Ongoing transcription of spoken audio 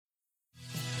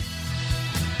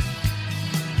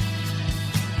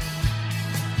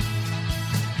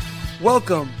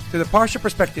Welcome to the Parsha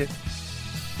Perspective.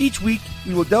 Each week,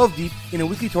 we will delve deep in a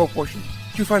weekly Torah portion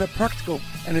to find a practical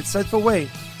and insightful way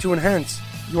to enhance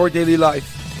your daily life.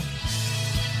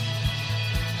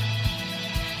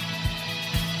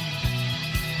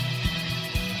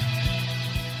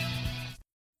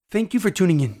 Thank you for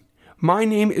tuning in. My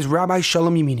name is Rabbi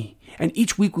Shalom Yamini, and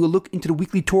each week we will look into the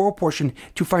weekly Torah portion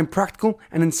to find practical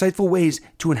and insightful ways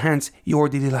to enhance your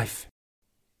daily life.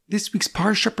 This week's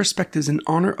Parsha Perspective is in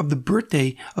honor of the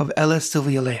birthday of Ella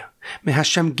Sylvia Leah. May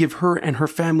Hashem give her and her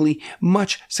family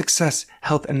much success,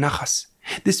 health, and nachas.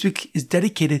 This week is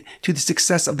dedicated to the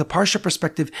success of the Parsha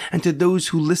Perspective and to those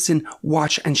who listen,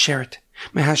 watch, and share it.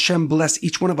 May Hashem bless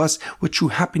each one of us with true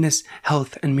happiness,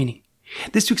 health, and meaning.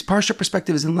 This week's Parsha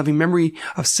Perspective is in loving memory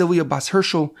of Sylvia Bas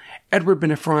Herschel, Edward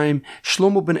ben Ephraim,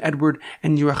 Shlomo ben Edward,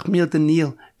 and Yerachmiel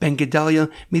Daniel ben Gedalia.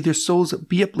 May their souls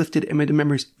be uplifted and may their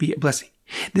memories be a blessing.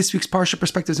 This week's Parsha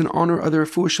Perspective is in honor of the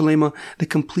Refuah Shalema, the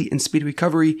complete and speedy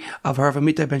recovery of Harav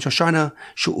Amitai ben Shoshana,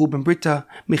 Shaul ben Brita,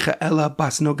 Michaela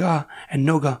Bas Noga, and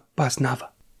Noga Bas Nava.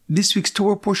 This week's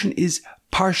Torah portion is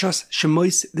Parshas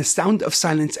Shemos, the sound of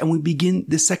silence, and we begin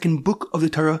the second book of the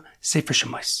Torah, Sefer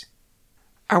Shemos.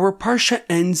 Our Parsha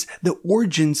ends the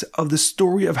origins of the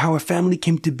story of how a family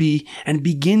came to be and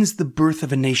begins the birth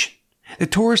of a nation. The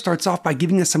Torah starts off by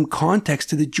giving us some context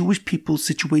to the Jewish people's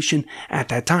situation at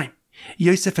that time.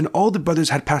 Yosef and all the brothers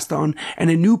had passed on,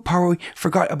 and a new Paro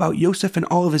forgot about Yosef and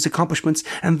all of his accomplishments,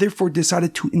 and therefore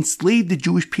decided to enslave the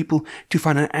Jewish people to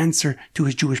find an answer to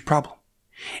his Jewish problem.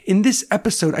 In this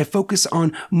episode, I focus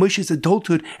on Moshe's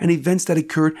adulthood and events that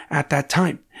occurred at that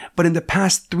time. But in the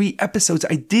past 3 episodes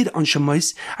I did on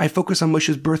Shemos, I focus on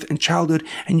Moshe's birth and childhood,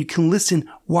 and you can listen,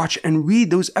 watch, and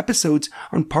read those episodes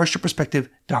on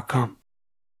ParshaPerspective.com.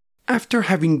 After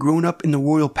having grown up in the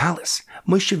royal palace,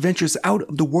 Moshe ventures out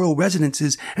of the royal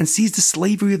residences and sees the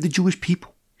slavery of the Jewish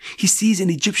people. He sees an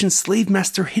Egyptian slave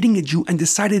master hitting a Jew and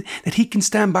decided that he can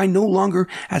stand by no longer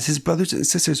as his brothers and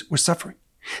sisters were suffering.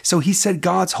 So he said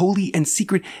God's holy and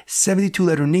secret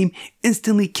 72-letter name,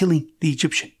 instantly killing the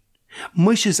Egyptian.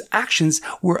 Moshe's actions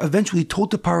were eventually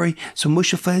told to Paro, so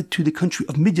Moshe fled to the country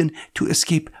of Midian to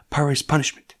escape Paro's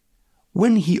punishment.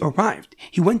 When he arrived,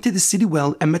 he went to the city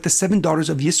well and met the 7 daughters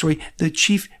of Yisro, the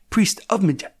chief priest of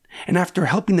Midian. And after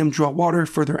helping them draw water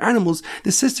for their animals,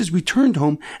 the sisters returned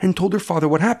home and told their father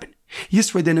what happened.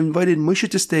 Yisro then invited Moshe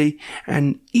to stay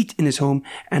and eat in his home,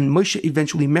 and Moshe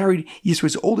eventually married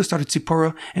Yisro's oldest daughter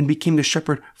Tzipporah and became the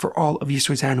shepherd for all of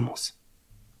Yisro's animals.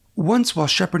 Once while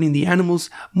shepherding the animals,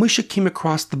 Moshe came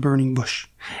across the burning bush.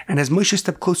 And as Moshe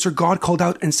stepped closer, God called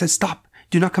out and said, "Stop!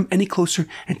 Do not come any closer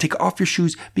and take off your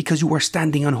shoes because you are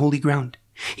standing on holy ground."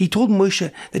 He told Moshe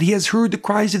that he has heard the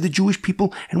cries of the Jewish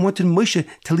people and wanted Moshe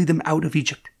to lead them out of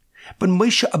Egypt. But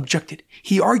Moshe objected.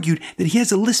 He argued that he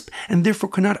has a lisp and therefore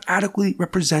cannot adequately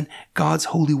represent God's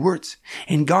holy words.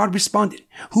 And God responded,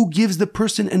 "Who gives the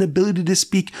person an ability to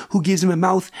speak? Who gives him a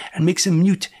mouth and makes him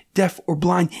mute, deaf, or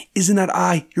blind? Isn't that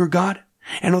I, your God?"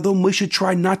 And although Moshe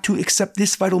tried not to accept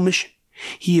this vital mission,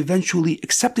 he eventually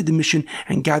accepted the mission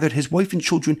and gathered his wife and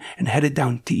children and headed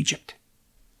down to Egypt.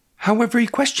 However, a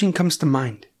question comes to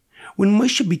mind. When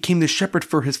Moshe became the shepherd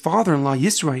for his father-in-law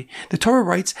Yisro, the Torah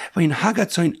writes,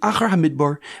 "Vayinhagatzoin achar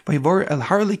hamidbar, vayvar el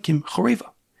harlikim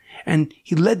choreva." And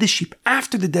he led the sheep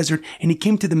after the desert, and he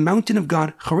came to the mountain of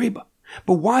God, Choreba.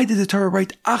 But why did the Torah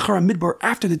write achar hamidbar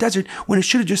after the desert when it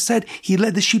should have just said he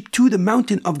led the sheep to the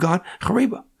mountain of God,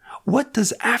 Choreba? What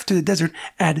does after the desert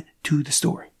add to the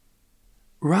story?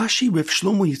 Rashi Rav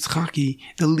Shlomo Yitzchaki,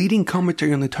 the leading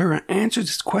commentary on the Torah, answers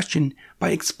this question by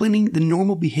explaining the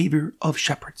normal behavior of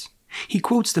shepherds. He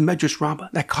quotes the Medrash Rabbah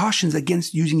that cautions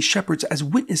against using shepherds as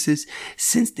witnesses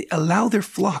since they allow their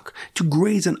flock to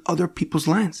graze on other people's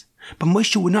lands. But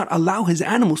Moshe would not allow his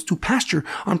animals to pasture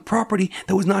on property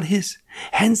that was not his.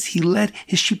 Hence, he led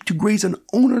his sheep to graze on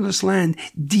ownerless land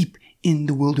deep in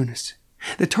the wilderness.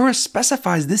 The Torah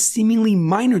specifies this seemingly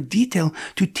minor detail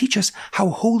to teach us how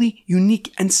holy,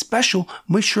 unique, and special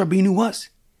Moshe Rabbeinu was.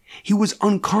 He was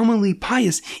uncommonly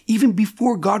pious even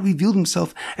before God revealed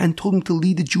himself and told him to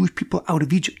lead the Jewish people out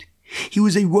of Egypt. He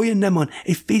was a Roya Neman,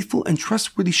 a faithful and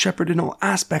trustworthy shepherd in all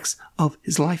aspects of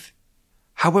his life.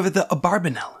 However, the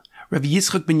Abarbanel, Rabbi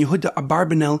Yitzchak ben Yehuda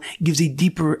Abarbanel, gives a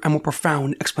deeper and more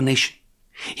profound explanation.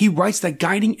 He writes that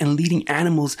guiding and leading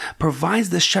animals provides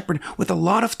the shepherd with a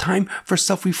lot of time for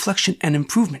self-reflection and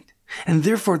improvement, and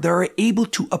therefore they are able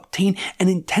to obtain an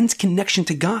intense connection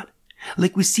to God.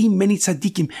 Like we see many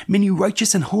tzaddikim, many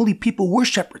righteous and holy people were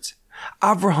shepherds.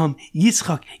 Avraham,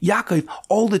 Yitzchak, Yaakov,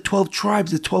 all the 12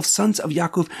 tribes, the 12 sons of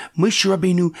Yaakov, Moshe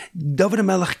Rabbeinu, David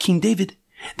HaMelech, King David.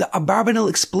 The Abarbanel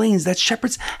explains that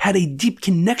shepherds had a deep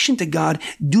connection to God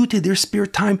due to their spare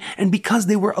time and because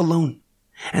they were alone.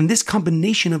 And this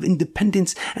combination of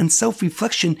independence and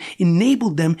self-reflection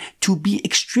enabled them to be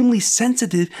extremely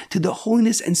sensitive to the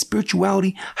holiness and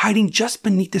spirituality hiding just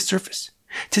beneath the surface,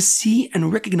 to see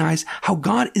and recognize how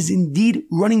God is indeed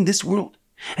running this world.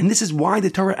 And this is why the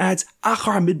Torah adds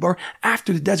Achar Midbar,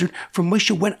 after the desert, for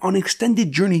Moshe went on an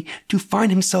extended journey to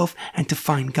find himself and to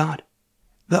find God.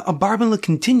 The Abarbanel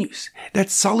continues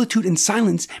that solitude and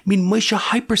silence made Moshe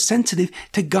hypersensitive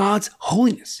to God's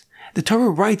holiness. The Torah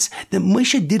writes that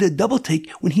Moshe did a double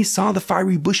take when he saw the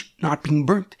fiery bush not being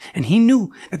burnt, and he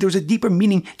knew that there was a deeper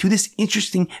meaning to this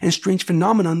interesting and strange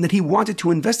phenomenon that he wanted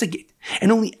to investigate.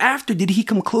 And only after did he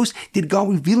come close did God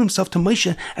reveal himself to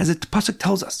Moshe, as the pasuk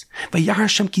tells us, "Vayar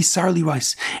Hashem kisar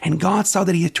lirais," and God saw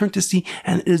that he had turned to see,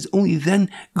 and it is only then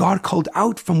God called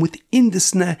out from within the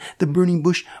sneh, the burning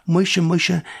bush, "Moshe,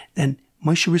 Moshe." Then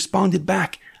Moshe responded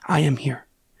back, "I am here."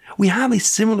 We have a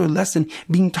similar lesson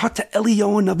being taught to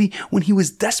Eliyahu Navi when he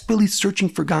was desperately searching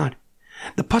for God.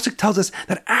 The pasuk tells us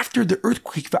that after the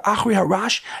earthquake, v'achrei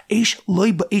harash, eish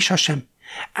loy ba'eish Hashem.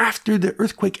 After the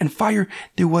earthquake and fire,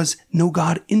 there was no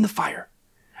God in the fire.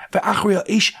 V'achrei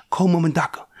ha'eish kol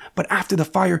momendaka. But after the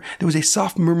fire, there was a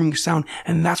soft murmuring sound,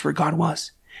 and that's where God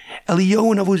was.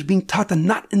 Eliyahu Navi was being taught that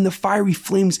not in the fiery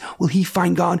flames will he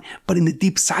find God, but in the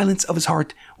deep silence of his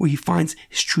heart, where he finds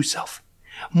his true self.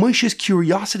 Moshe's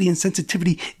curiosity and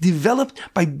sensitivity, developed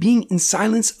by being in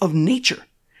silence of nature,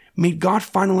 made God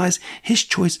finalize his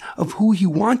choice of who he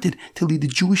wanted to lead the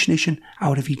Jewish nation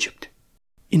out of Egypt.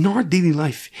 In our daily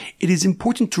life, it is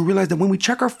important to realize that when we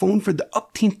check our phone for the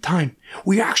upteenth time,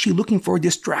 we are actually looking for a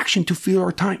distraction to fill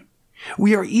our time.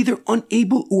 We are either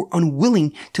unable or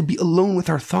unwilling to be alone with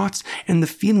our thoughts and the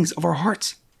feelings of our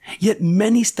hearts. Yet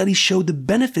many studies show the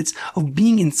benefits of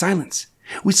being in silence.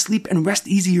 We sleep and rest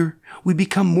easier. We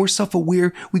become more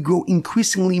self-aware. We grow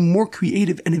increasingly more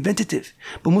creative and inventive.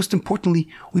 But most importantly,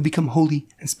 we become holy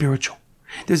and spiritual.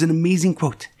 There's an amazing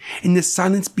quote. "In the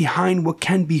silence behind what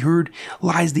can be heard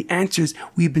lies the answers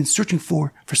we have been searching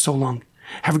for so long."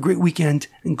 Have a great weekend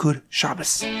and good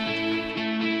Shabbos.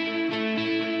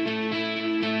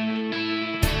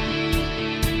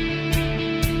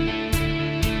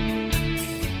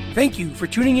 Thank you for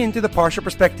tuning in to the Parsha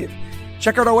Perspective.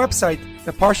 Check out our website,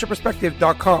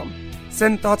 theparshaperspective.com.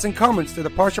 Send thoughts and comments to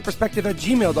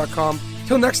theparshaperspective@gmail.com.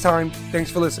 Till next time,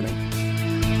 thanks for listening.